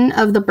subversion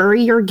of the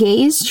bury your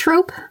gaze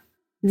trope.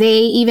 They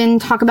even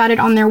talk about it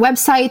on their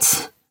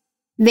website.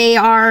 They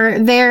are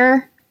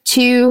there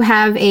to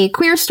have a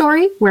queer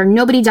story where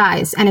nobody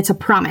dies, and it's a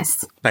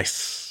promise.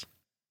 Nice.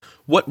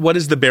 What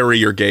is the bury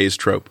your gaze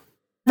trope?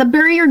 The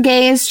bury your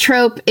gaze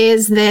trope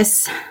is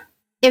this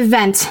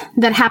event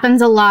that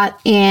happens a lot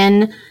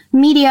in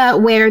media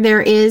where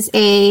there is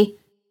a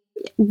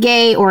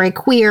gay or a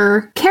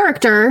queer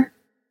character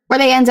where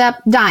they end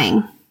up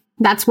dying.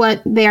 That's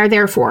what they are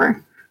there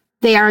for.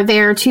 They are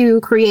there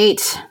to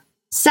create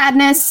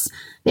sadness.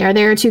 They are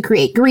there to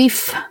create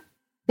grief.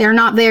 They're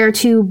not there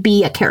to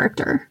be a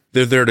character.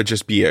 They're there to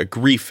just be a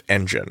grief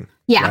engine.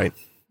 Yeah. Right?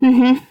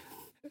 Mm-hmm.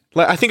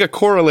 I think a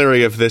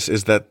corollary of this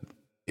is that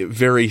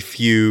very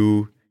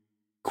few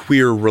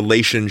queer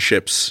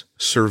relationships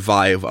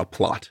survive a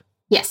plot.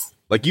 Yes.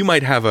 Like, you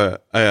might have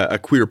a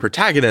queer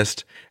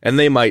protagonist, and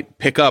they might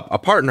pick up a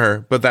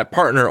partner, but that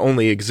partner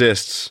only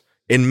exists,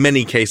 in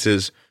many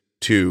cases,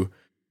 to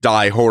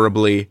die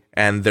horribly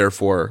and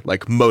therefore,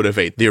 like,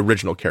 motivate the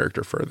original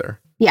character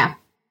further. Yeah.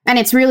 And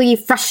it's really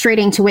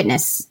frustrating to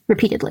witness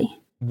repeatedly.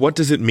 What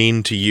does it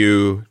mean to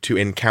you to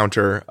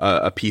encounter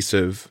a piece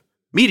of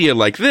media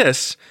like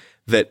this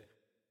that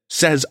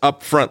says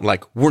up front,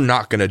 like, we're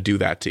not going to do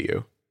that to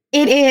you?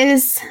 It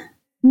is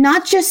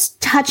not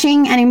just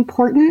touching and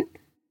important,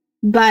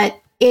 but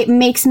it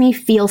makes me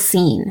feel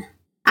seen.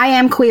 I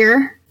am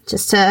queer,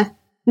 just to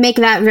make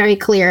that very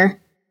clear.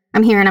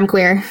 I'm here and I'm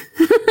queer.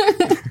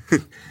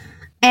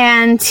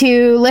 And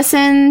to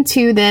listen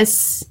to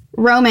this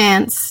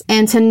romance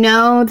and to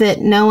know that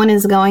no one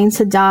is going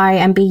to die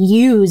and be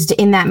used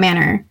in that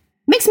manner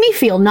makes me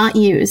feel not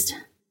used.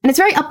 And it's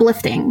very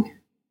uplifting.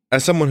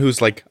 As someone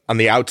who's, like, on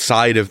the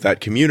outside of that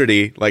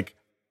community, like,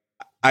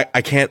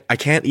 I can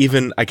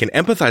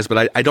empathize,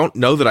 but I don't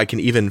know that I can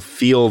even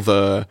feel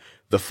the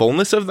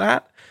fullness of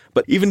that.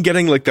 But even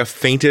getting, like, the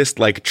faintest,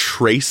 like,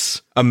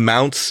 trace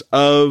amounts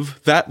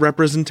of that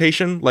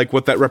representation, like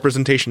what that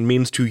representation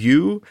means to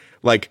you,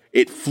 like,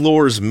 it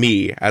floors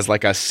me as,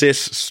 like, a cis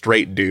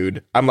straight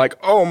dude. I'm like,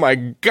 oh my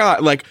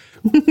God, like,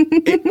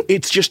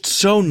 it's just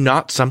so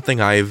not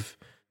something I've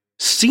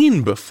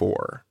seen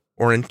before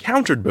or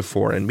encountered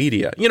before in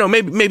media. You know,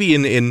 maybe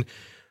in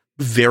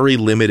very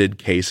limited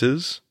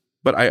cases,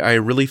 but I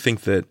really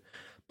think that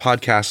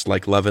podcasts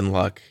like Love and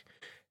Luck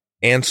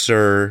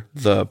answer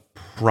the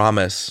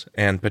promise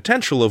and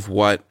potential of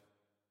what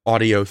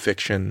audio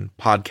fiction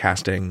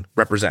podcasting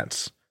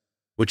represents,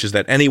 which is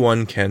that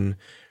anyone can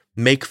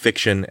make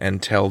fiction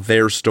and tell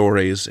their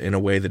stories in a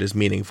way that is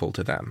meaningful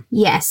to them.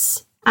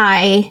 Yes,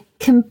 I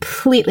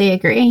completely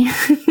agree.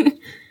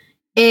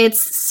 It's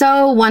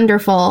so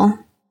wonderful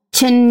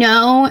to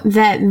know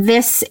that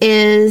this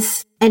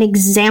is an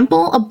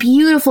example, a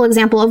beautiful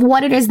example of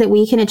what it is that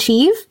we can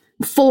achieve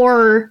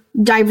for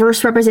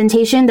diverse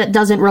representation that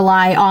doesn't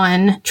rely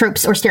on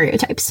tropes or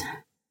stereotypes.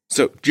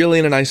 So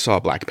Jillian and I saw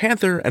Black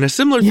Panther, and a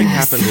similar thing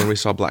happened when we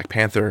saw Black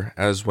Panther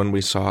as when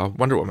we saw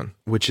Wonder Woman,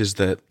 which is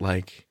that,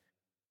 like,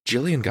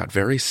 Jillian got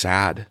very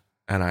sad,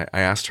 and I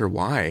asked her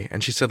why,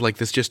 and she said, like,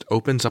 this just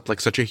opens up, like,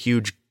 such a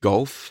huge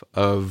gulf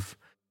of,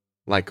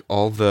 like,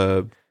 all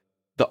the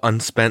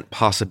unspent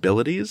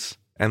possibilities,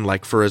 and,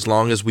 like, for as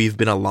long as we've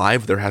been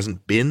alive, there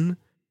hasn't been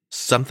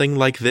something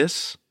like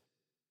this.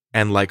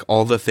 And, like,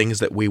 all the things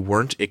that we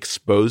weren't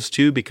exposed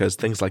to because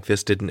things like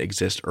this didn't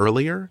exist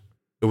earlier.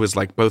 It was,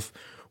 like, both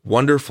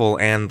wonderful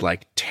and,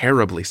 like,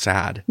 terribly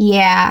sad.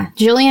 Yeah,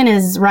 Jillian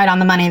is right on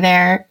the money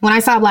there. When I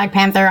saw Black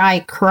Panther,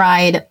 I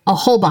cried a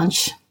whole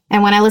bunch.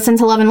 And when I listened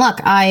to Love and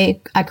Luck, I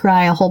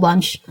cry a whole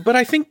bunch. But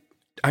I think,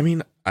 I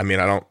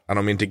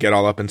don't mean to get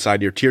all up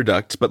inside your tear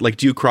ducts, but, like,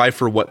 do you cry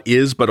for what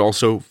is, but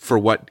also for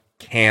what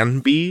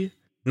can be?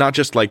 Not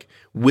just, like,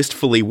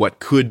 wistfully what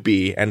could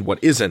be and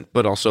what isn't,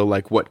 but also,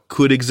 like, what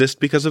could exist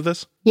because of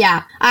this?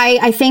 Yeah,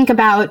 I think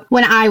about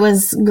when I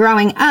was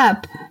growing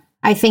up,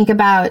 I think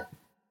about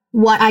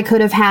what I could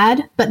have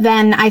had, but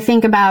then I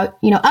think about,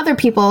 you know, other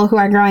people who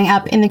are growing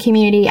up in the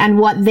community and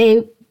what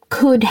they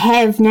could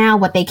have now,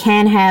 what they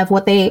can have,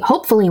 what they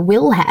hopefully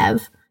will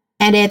have.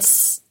 And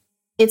it's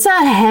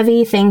a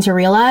heavy thing to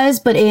realize,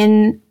 but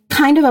in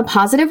kind of a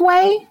positive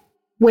way,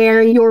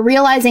 where you're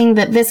realizing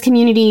that this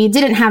community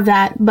didn't have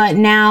that, but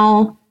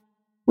now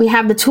we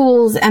have the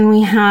tools and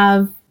we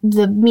have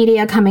the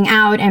media coming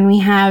out and we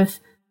have,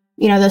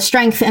 you know, the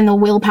strength and the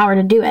willpower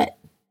to do it.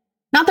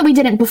 Not that we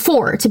didn't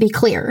before, to be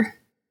clear,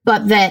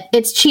 but that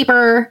it's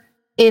cheaper,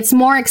 it's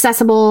more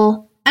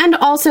accessible, and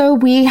also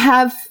we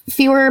have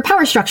fewer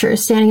power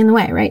structures standing in the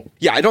way, right?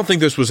 Yeah, I don't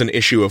think this was an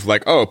issue of,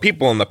 like, oh,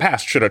 people in the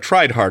past should have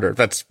tried harder.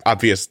 That's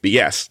obvious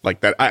BS.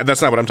 Like,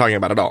 that's not what I'm talking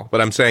about at all.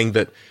 But I'm saying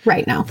that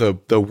right now,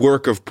 the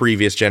work of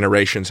previous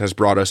generations has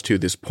brought us to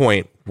this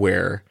point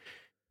where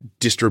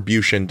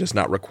distribution does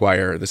not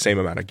require the same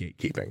amount of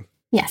gatekeeping.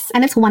 Yes,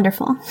 and it's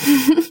wonderful.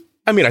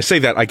 I mean, I say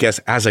that, I guess,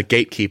 as a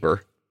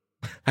gatekeeper.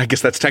 I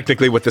guess that's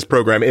technically what this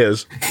program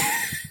is.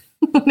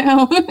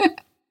 No.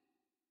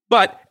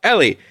 But,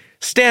 Ellie,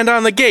 stand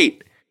on the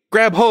gate.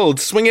 Grab hold,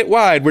 swing it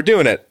wide. We're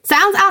doing it.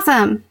 Sounds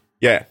awesome.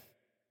 Yeah.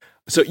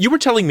 So you were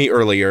telling me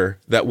earlier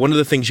that one of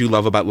the things you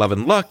love about Love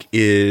and Luck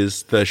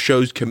is the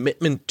show's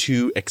commitment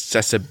to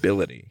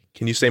accessibility.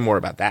 Can you say more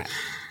about that?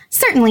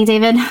 Certainly,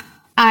 David.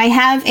 I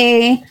have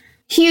a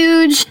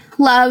huge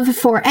love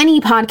for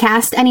any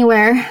podcast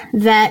anywhere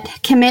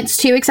that commits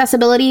to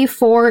accessibility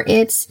for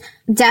its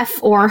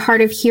deaf or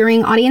hard of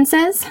hearing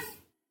audiences.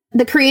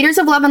 The creators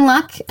of Love and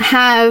Luck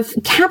have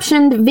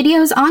captioned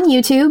videos on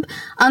YouTube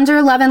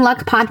under Love and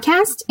Luck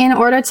Podcast in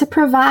order to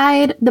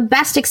provide the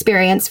best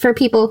experience for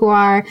people who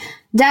are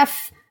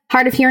deaf,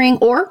 hard of hearing,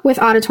 or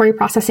with auditory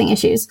processing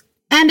issues.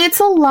 And it's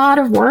a lot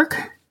of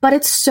work, but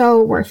it's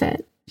so worth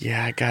it.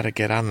 Yeah, I gotta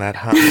get on that,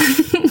 huh?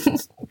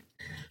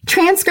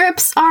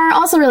 Transcripts are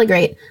also really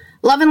great.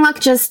 Love and Luck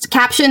just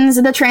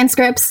captions the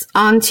transcripts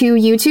onto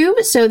YouTube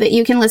so that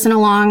you can listen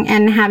along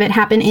and have it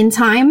happen in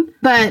time.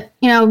 But,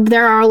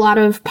 there are a lot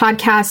of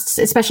podcasts,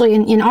 especially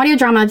in audio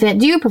drama, that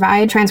do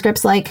provide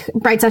transcripts, like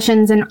Bright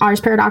Sessions and Ars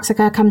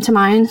Paradoxica come to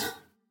mind.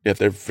 Yeah,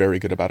 they're very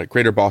good about it.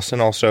 Greater Boston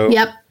also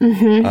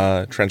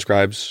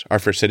transcribes. Our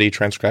First City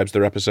transcribes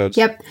their episodes.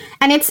 Yep.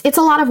 And it's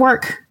a lot of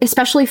work,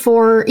 especially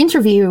for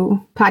interview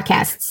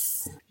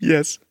podcasts.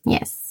 Yes.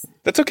 Yes.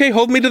 That's okay.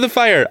 Hold me to the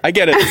fire. I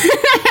get it.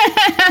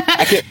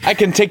 I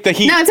can take the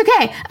heat. No, it's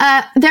okay.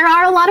 There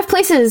are a lot of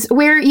places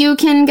where you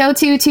can go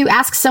to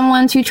ask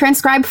someone to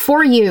transcribe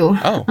for you.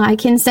 Oh. I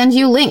can send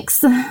you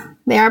links.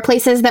 There are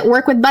places that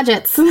work with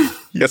budgets.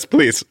 Yes,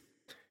 please.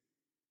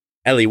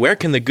 Ellie, where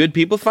can the good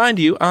people find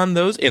you on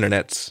those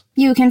internets?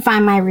 You can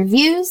find my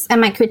reviews and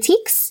my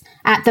critiques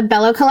at the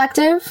Bellow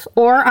Collective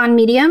or on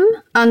Medium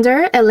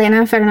under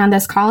Elena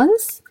Fernández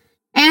Collins.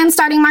 And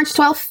starting March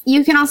 12th,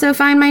 you can also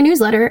find my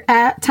newsletter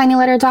at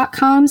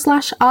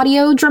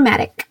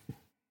tinyletter.com/audiodramatic.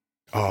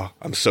 Oh,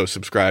 I'm so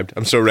subscribed.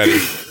 I'm so ready.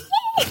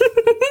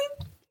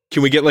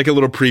 Can we get like a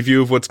little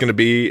preview of what's going to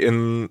be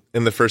in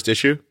the first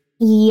issue?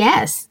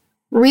 Yes.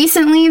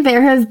 Recently,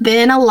 there have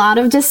been a lot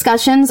of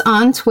discussions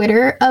on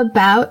Twitter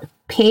about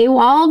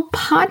paywalled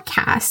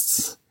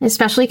podcasts,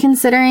 especially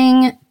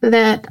considering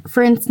that,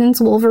 for instance,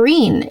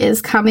 Wolverine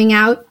is coming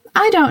out,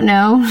 I don't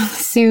know,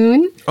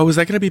 soon. Oh, is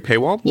that going to be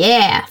paywalled?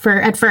 Yeah,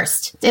 at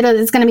first.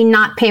 It's going to be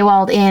not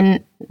paywalled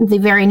in the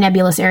very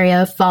nebulous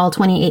area of fall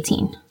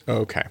 2018.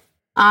 Okay.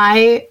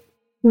 I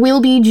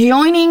will be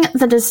joining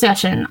the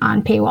discussion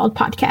on paywalled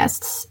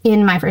podcasts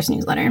in my first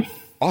newsletter.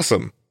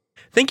 Awesome.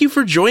 Thank you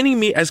for joining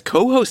me as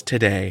co-host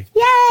today.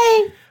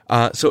 Yay!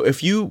 So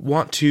if you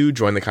want to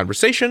join the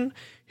conversation,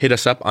 hit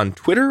us up on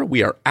Twitter.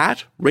 We are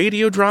at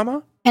Radio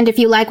Drama. And if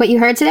you like what you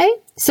heard today,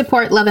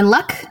 support Love and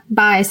Luck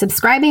by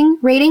subscribing,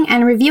 rating,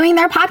 and reviewing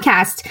their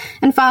podcast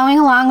and following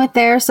along with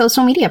their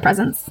social media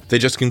presence. They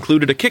just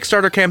concluded a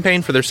Kickstarter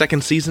campaign for their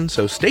second season,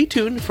 so stay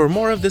tuned for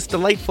more of this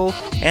delightful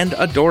and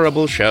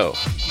adorable show.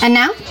 And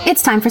now,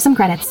 it's time for some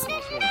credits.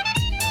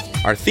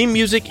 Our theme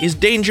music is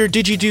Danger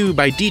Didgeridoo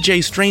by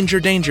DJ Stranger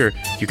Danger.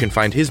 You can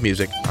find his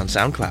music on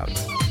SoundCloud.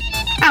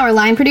 Our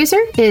line producer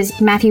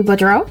is Matthew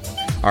Boudreau.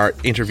 Our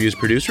interviews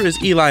producer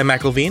is Eli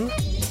McElveen.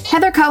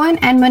 Heather Cohen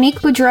and Monique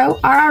Boudreau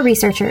are our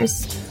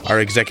researchers. Our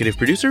executive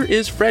producer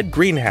is Fred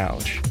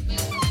Greenhalgh.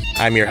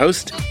 I'm your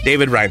host,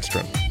 David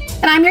Reinstrom.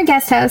 And I'm your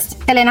guest host,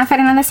 Elena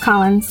Fernández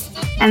Collins.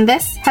 And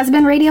this has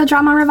been Radio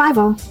Drama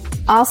Revival.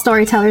 All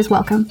storytellers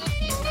welcome.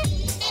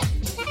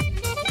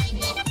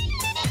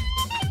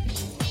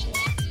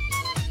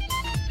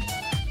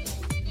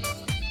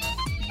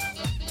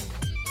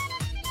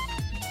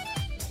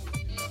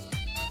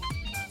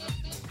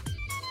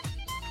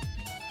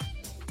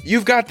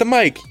 You've got the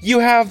mic. You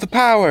have the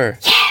power.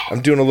 Yeah.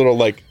 I'm doing a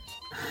little,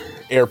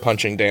 air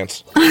punching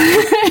dance.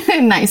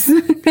 Nice.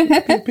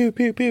 Pew, pew,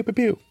 pew, pew, pew,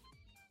 pew.